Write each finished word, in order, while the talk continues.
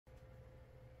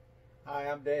Hi,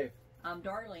 I'm Dave. I'm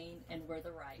Darlene, and we're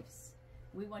the Rifes.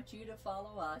 We want you to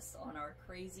follow us on our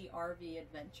crazy RV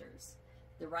adventures.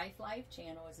 The Rife Life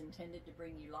channel is intended to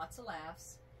bring you lots of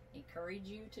laughs, encourage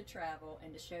you to travel,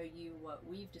 and to show you what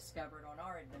we've discovered on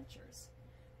our adventures.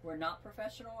 We're not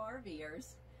professional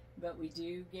RVers, but we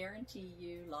do guarantee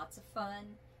you lots of fun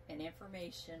and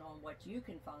information on what you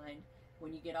can find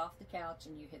when you get off the couch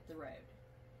and you hit the road.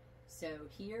 So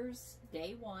here's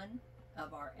day one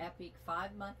of our epic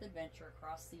 5-month adventure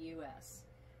across the U.S.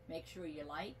 Make sure you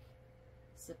like,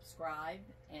 subscribe,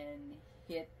 and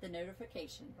hit the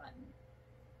notification button.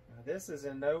 Now, this is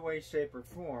in no way, shape, or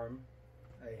form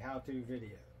a how-to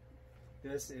video.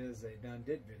 This is a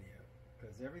done-did video,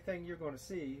 because everything you're going to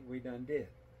see, we done did.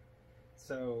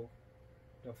 So,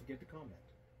 don't forget to comment.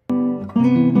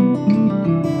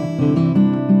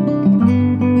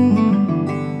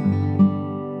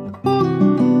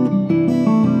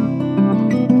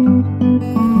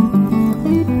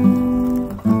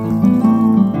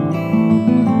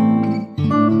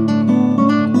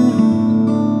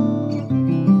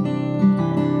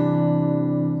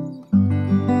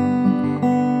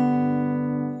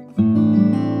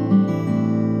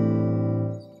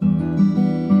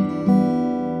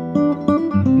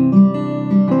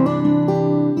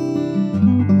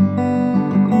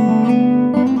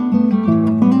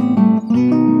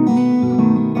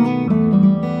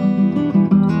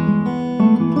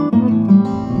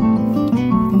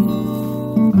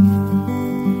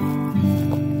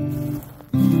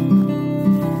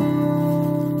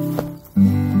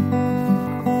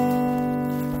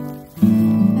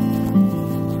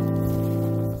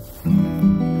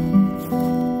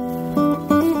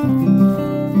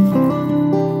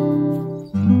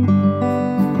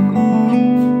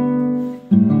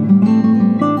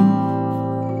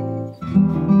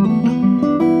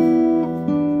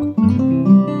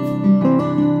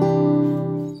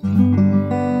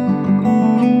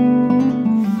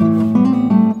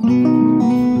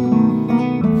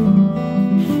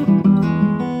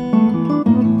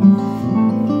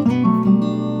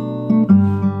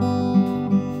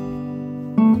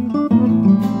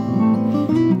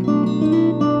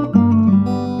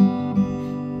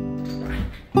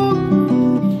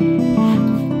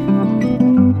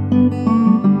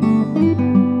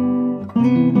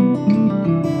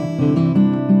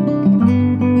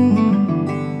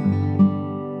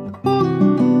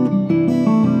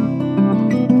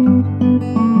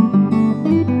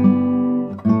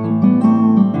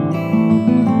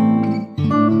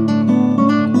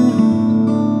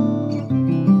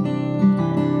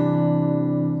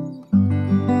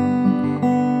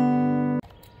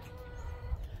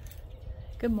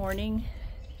 Good morning.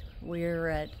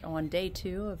 We're on day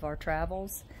 2 of our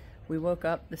travels. We woke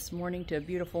up this morning to a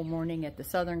beautiful morning at the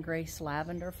Southern Grace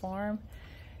Lavender Farm.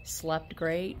 Slept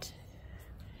great.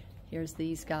 Here's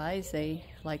these guys. They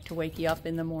like to wake you up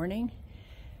in the morning.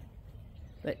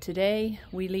 But today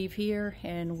we leave here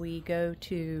and we go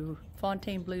to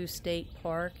Fontainebleau State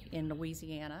Park in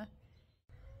Louisiana.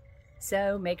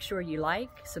 So make sure you like,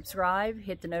 subscribe,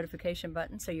 hit the notification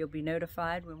button so you'll be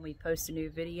notified when we post a new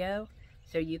video,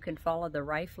 so you can follow the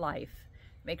Rife Life.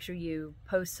 Make sure you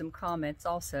post some comments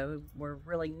also. We're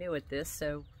really new at this,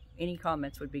 so any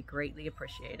comments would be greatly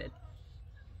appreciated.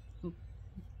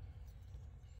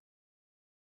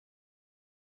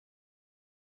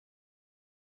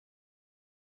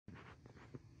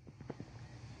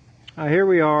 Here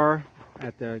we are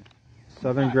at the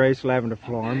Southern Grace Lavender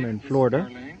Farm in Florida.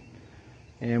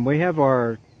 And we have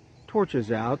our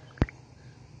torches out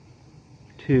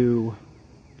to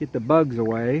get the bugs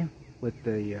away with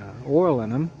the oil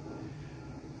in them.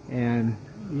 And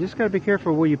you just got to be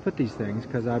careful where you put these things,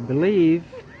 because I believe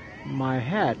my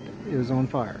hat is on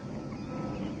fire.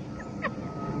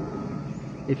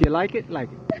 If you like it, like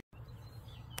it.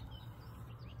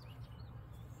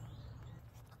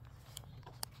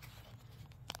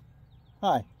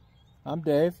 Hi, I'm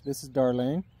Dave. This is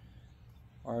Darlene.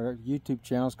 Our YouTube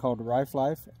channel is called Rife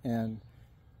Life, and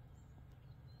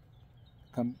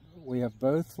we have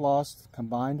both lost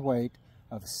combined weight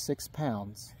of 6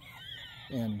 pounds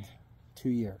in 2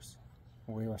 years.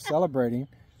 We are celebrating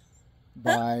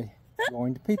by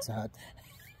going to Pizza Hut.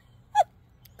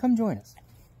 Come join us.